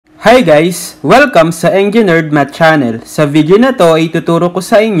Hi guys! Welcome sa enginerdmath channel. Sa video na to ay tuturo ko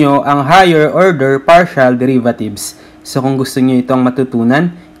sa inyo ang higher order partial derivatives. So kung gusto niyo itong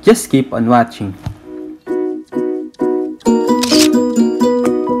matutunan, just keep on watching.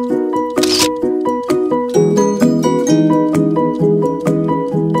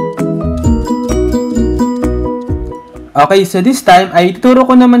 Okay, so this time ay tuturo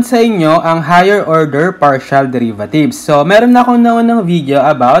ko naman sa inyo ang higher order partial derivatives. So, meron na akong naunang video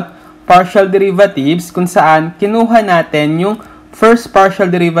about partial derivatives kung saan kinuha natin yung first partial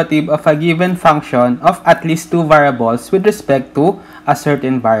derivative of a given function of at least two variables with respect to a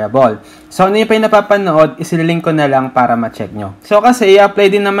certain variable. So, ano yung napapanood, isililink ko na lang para ma-check nyo. So, kasi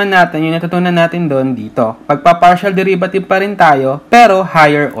i-apply din naman natin yung natutunan natin doon dito. Pagpa-partial derivative pa rin tayo, pero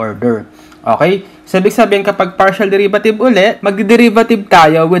higher order. Okay? So, ibig sabihin kapag partial derivative ulit, magdi-derivative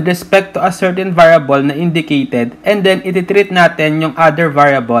tayo with respect to a certain variable na indicated and then iti-treat natin yung other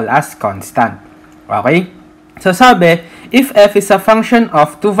variable as constant. Okay? So, sabi, if f is a function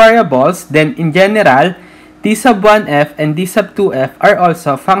of two variables, then in general, d sub 1f and d sub 2f are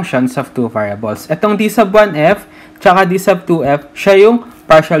also functions of two variables. Itong d sub 1f tsaka d sub 2f, siya yung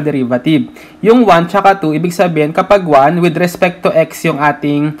partial derivative. Yung 1 tsaka 2, ibig sabihin kapag 1 with respect to x yung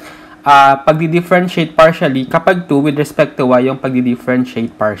ating pagdi-differentiate partially, kapag 2 with respect to y yung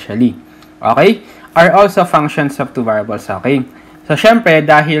pagdi-differentiate partially. Okay? Are also functions of two variables. Okay? So, syempre,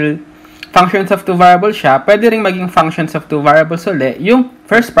 dahil functions of two variables siya, pwede rin maging functions of two variables ulit yung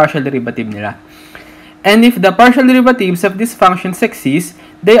first partial derivative nila. And if the partial derivatives of these functions exist,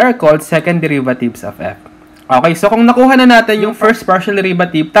 they are called second derivatives of f. Okay, so kung nakuha na natin yung first partial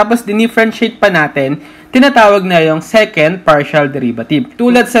derivative, tapos dinifferentiate pa natin, tinatawag na yung second partial derivative.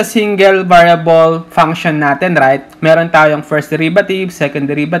 Tulad sa single variable function natin, right? Meron tayong first derivative, second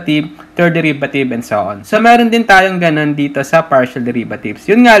derivative, third derivative, and so on. So, meron din tayong ganun dito sa partial derivatives.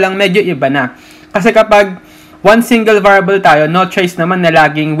 Yun nga lang, medyo iba na. Kasi kapag one single variable tayo, no choice naman na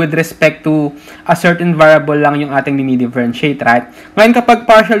laging with respect to a certain variable lang yung ating dinidifferentiate, right? Ngayon, kapag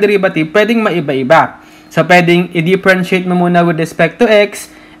partial derivative, pwedeng maiba-iba. So, pwedeng i-differentiate mo muna with respect to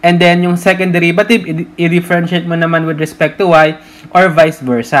x, and then yung second derivative, i-differentiate mo naman with respect to y, or vice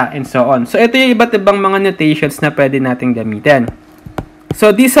versa, and so on. So, ito yung iba't ibang mga notations na pwede natin gamitin.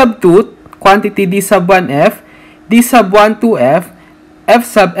 So, d sub 2, quantity d sub 1f, d sub 1 2f, f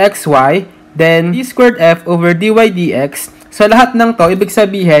sub xy, then d squared f over dy dx. So, lahat ng to, ibig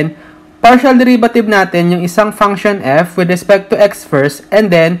sabihin, partial derivative natin yung isang function f with respect to x first, and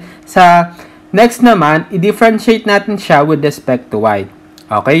then sa next naman, i-differentiate natin siya with respect to y.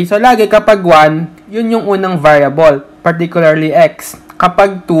 Okay? So, lagi kapag 1, yun yung unang variable, particularly x.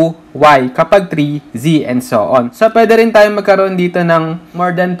 Kapag 2, y. Kapag 3, z, and so on. So, pwede rin tayo magkaroon dito ng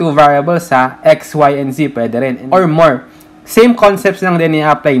more than 2 variables sa x, y, and z. Pwede rin. Or more. Same concepts lang din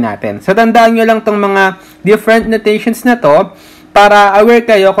i-apply natin. So, tandaan nyo lang tong mga different notations na to para aware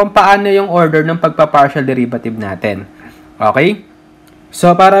kayo kung paano yung order ng pagpa-partial derivative natin. Okay?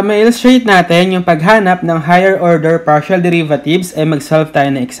 So, para ma-illustrate natin yung paghanap ng higher order partial derivatives, ay mag-solve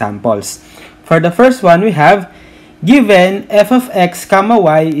tayo ng examples. For the first one, we have, given f of x,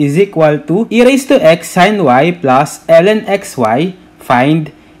 y is equal to e raised to x sin y plus ln xy,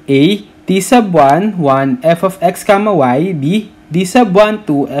 find a, d sub 1, 1 f of x, y, b, d sub 1,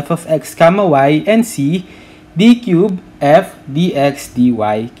 2 f of x, y, and c, d cube f dx dy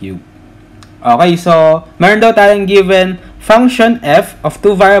cube. Okay, so, meron daw tayong given function f of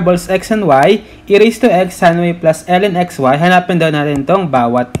two variables x and y, e raised to x sin y plus ln xy. Hanapin daw natin itong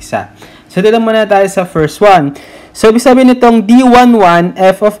bawat isa. So, dito muna tayo sa first one. So, ibig sabihin nitong d11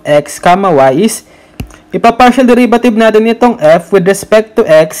 f of x, y is ipa-partial derivative natin itong f with respect to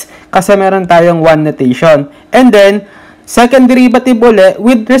x kasi meron tayong 1 notation. And then, second derivative ulit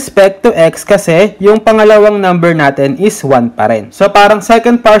with respect to x kasi yung pangalawang number natin is 1 pa rin. So, parang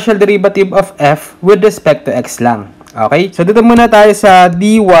second partial derivative of f with respect to x lang. Okay? So, dito muna tayo sa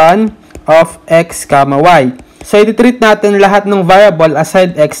d1 of x, y. So, iti-treat natin lahat ng variable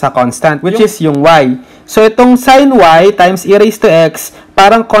aside x sa constant, which is yung y. So, itong sin y times e raised to x,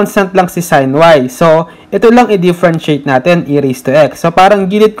 parang constant lang si sin y. So, ito lang i-differentiate natin, e raised to x. So, parang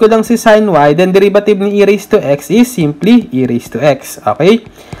gilid ko lang si sin y, then derivative ni e raised to x is simply e raised to x. Okay?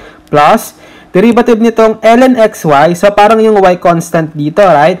 Plus, derivative nitong ln xy, so parang yung y constant dito,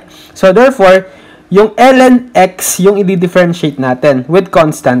 right? So, therefore, yung ln x yung i-differentiate natin with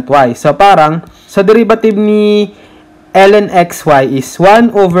constant y. So, parang, so derivative ni ln xy is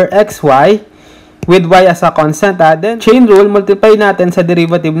 1 over xy with y as a constant. Then, chain rule, multiply natin sa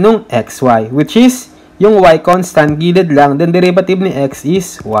derivative nung xy, which is yung y constant, gilid lang. Then, derivative ni x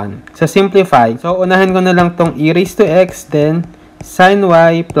is 1. So, simplify. So, unahin ko na lang tong e raised to x, then sin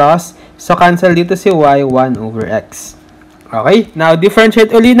y plus, so cancel dito si y, 1 over x. Okay, now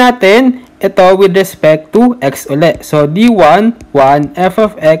differentiate uli natin ito with respect to x uli. So d1, 1, f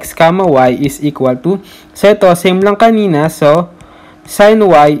of x, comma y is equal to, so ito, same lang kanina, so sin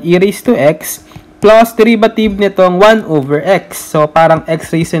y e raised to x plus derivative nitong 1 over x. So parang x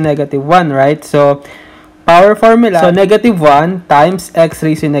raised to negative 1, right? So power formula, so negative 1 times x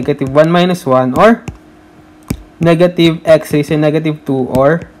raised to negative 1 minus 1 or negative x raised to negative 2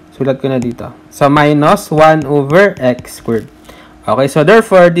 or sulat ko na dito. So minus 1 over x squared. Okay, so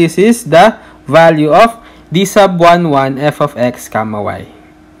therefore this is the value of d sub 1, 1 f of x, comma y.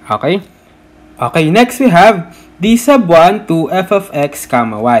 Okay? Okay, next we have d sub 1, 2 f of x,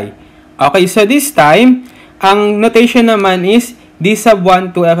 comma y. Okay, so this time, ang notation naman is d sub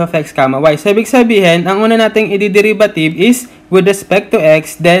 1, 2 f of x, comma y. So, ibig sabihin, ang una nating i-derivative is with respect to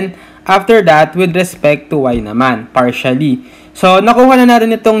x, then after that, with respect to y naman, partially. So, nakuha na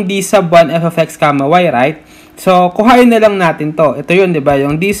natin itong d sub 1 f of x, comma y, right? So, kuhain na lang natin to. Ito yun, di ba?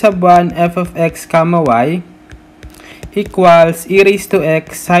 Yung d sub 1 f of x, comma y equals e raised to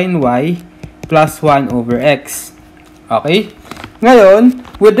x sin y plus 1 over x. Okay? Ngayon,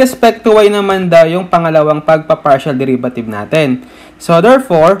 with respect to y naman daw yung pangalawang pagpa-partial derivative natin. So,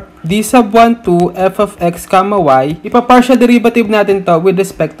 therefore, d sub 1, 2 f of x, comma y, ipa-partial derivative natin to with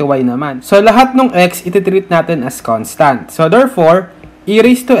respect to y naman. So, lahat ng x, ititreat natin as constant. So, therefore, e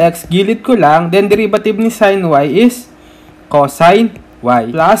raised to x, gilid ko lang, then derivative ni sin y is cosine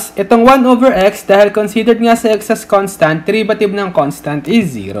y. Plus, itong 1 over x, dahil considered nga sa x as constant, derivative ng constant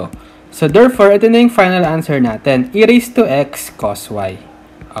is 0. So, therefore, ito na yung final answer natin. E raised to x cos y.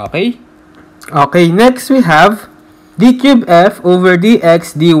 Okay? Okay, next we have d cube f over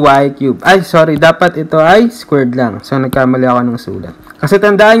dx dy cube. Ay, sorry, dapat ito ay squared lang. So, nagkamali ako ng sulat. Kasi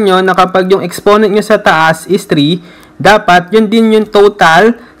tandaan nyo na kapag yung exponent nyo sa taas is 3, dapat yun din yung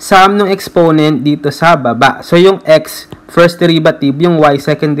total sum ng exponent dito sa baba. So, yung x, first derivative, yung y,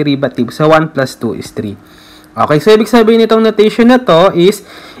 second derivative. So, 1 plus 2 is 3. Okay, so ibig sabihin nitong notation na to is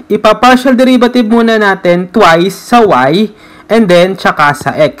ipa-partial derivative muna natin twice sa y and then tsaka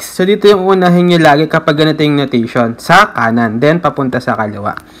sa x. So, dito yung unahin nyo lagi kapag ganito yung notation. Sa kanan, then papunta sa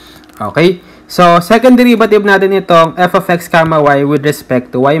kaliwa. Okay? So, second derivative natin itong f of x, comma y with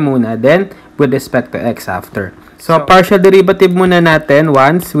respect to y muna, then with respect to x after. So, partial derivative muna natin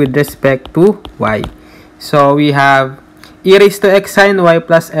once with respect to y. So, we have e raised to x sin y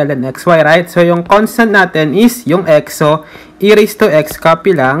plus ln xy, right? So, yung constant natin is yung x. So, e raised to x,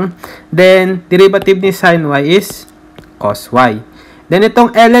 copy lang. Then, derivative ni sin y is cos y. Then,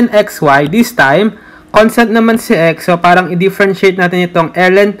 itong ln xy, this time, constant naman si x. So, parang i-differentiate natin itong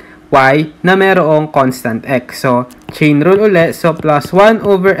ln y na merong constant x. So, chain rule ulit. So, plus 1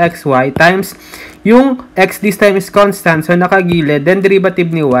 over xy times yung x this time is constant. So, nakagilid. Then,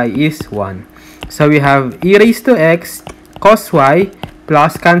 derivative ni y is 1. So, we have e raised to x cos y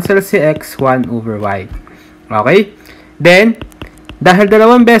plus cancel si x 1 over y. Okay? Then, dahil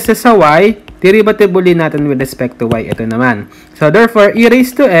dalawang beses sa y, derivative uli natin with respect to y. Ito naman. So, therefore, e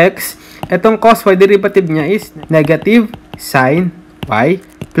raised to x, itong cos y, derivative niya is negative sin y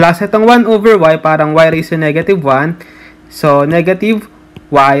plus itong 1 over y, parang y raised to negative 1. So, negative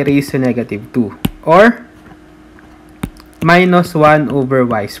y raised to negative 2. Or, minus 1 over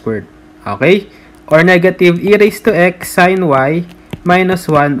y squared. Okay? Or negative e raised to x sin y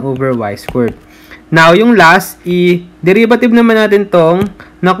minus 1 over y squared. Now, yung last, derivative naman natin tong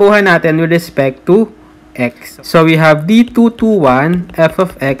nakuha natin with respect to x. So, we have d221 f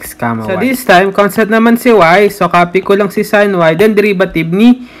of x, comma y. So, this time, constant naman si y. So, copy ko lang si sin y. Then, derivative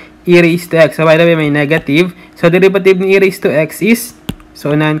ni e raised to x. So, by the way, may negative. So, derivative ni e raised to x is,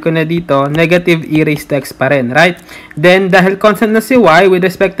 so, unahan ko na dito, negative e raised to x pa rin, right? Then, dahil constant na si y, with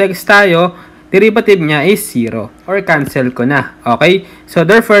respect to x tayo, derivative niya is 0. Or cancel ko na. Okay? So,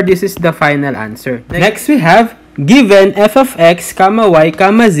 therefore, this is the final answer. Next, we have, given f of x, comma y,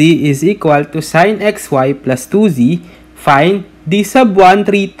 comma z is equal to sin xy plus 2z, find d sub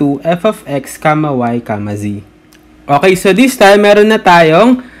 132 f of x, comma y, comma z. Okay, so this time, meron na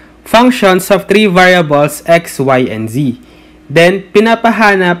tayong functions of 3 variables x, y, and z. Then,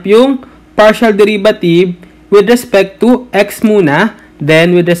 pinapahanap yung partial derivative with respect to x muna,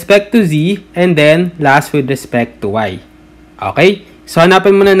 then with respect to z, and then last with respect to y. Okay? So,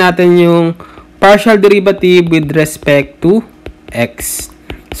 hanapin muna natin yung partial derivative with respect to x.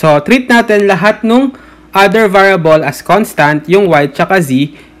 So, treat natin lahat nung other variable as constant, yung y tsaka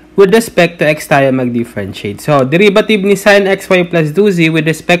z, with respect to x tayo mag-differentiate. So, derivative ni sin xy plus 2z with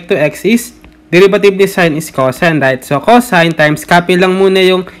respect to x is derivative ni sine is cosine, right? So, cosine times, copy lang muna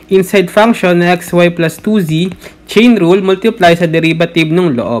yung inside function na xy plus 2z, chain rule, multiply sa derivative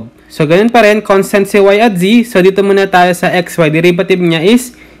ng loob. So, ganun pa rin, constant si y at z. So, dito muna tayo sa xy. Derivative niya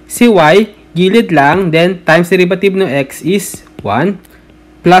is si y, gilid lang, then times derivative ng x is 1,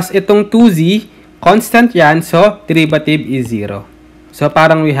 plus itong 2z, constant yan, so, derivative is 0. So,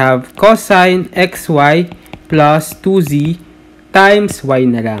 parang we have cosine xy plus 2z times y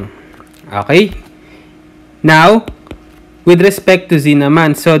na lang. Okay? Now, with respect to z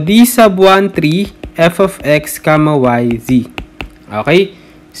naman. So, d sub 1, 3, f of x, y, z. Okay?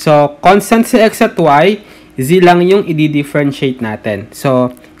 So, constant si x at y, z lang yung i-differentiate natin.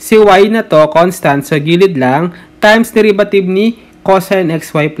 So, si y na to, constant, so gilid lang, times derivative ni cosine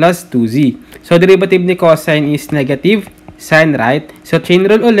xy plus 2z. So, derivative ni cosine is negative sine, right? So, chain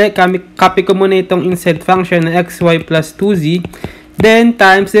rule ulit, copy ko muna itong inside function na xy plus 2z, then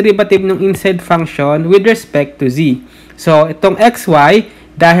times derivative ng inside function with respect to z. So, itong xy,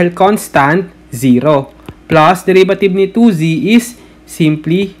 dahil constant, 0. Plus, derivative ni 2z is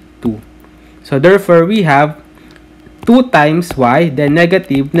simply 2. So, therefore, we have 2 times y, then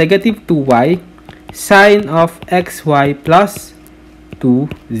negative 2y, sine of xy plus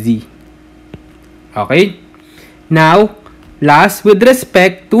 2z. Okay? Now, last, with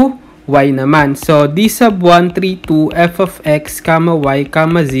respect to y naman. So, d sub 1, 3, 2, f of x, y,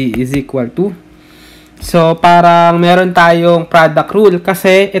 z is equal to. So, parang meron tayong product rule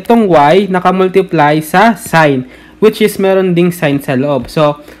kasi itong y nakamultiply sa sine, which is meron ding sine sa loob.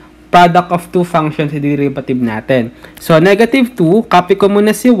 So, product of two functions yung derivative natin. So, negative 2, copy ko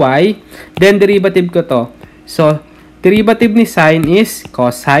muna si y, then derivative ko to. So, derivative ni sine is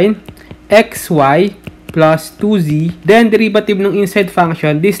cosine xy plus 2z, then derivative ng inside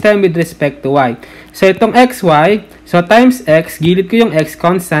function, this time with respect to y. So, itong xy, so times x, gilid ko yung x,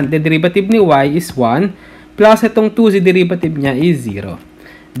 constant, the derivative ni y is 1, plus itong 2z, derivative niya is 0.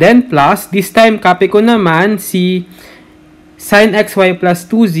 Then, plus, this time, copy ko naman si sin xy plus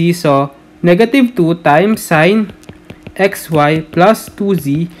 2z, so, negative 2 times sin xy plus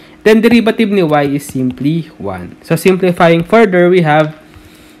 2z, then derivative ni y is simply 1. So, simplifying further, we have,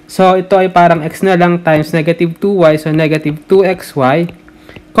 so, ito ay parang x na lang times negative 2y. So, negative 2xy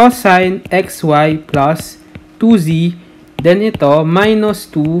cosine xy plus 2z. Then, ito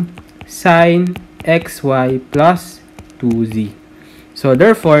minus 2 sine xy plus 2z. So,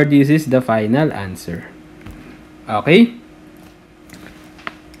 therefore, this is the final answer. Okay?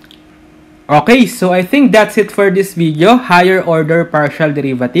 Okay, so I think that's it for this video, higher order partial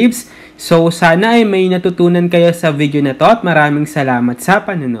derivatives. So, sana ay may natutunan kayo sa video na to at maraming salamat sa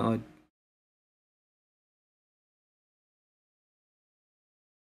panonood.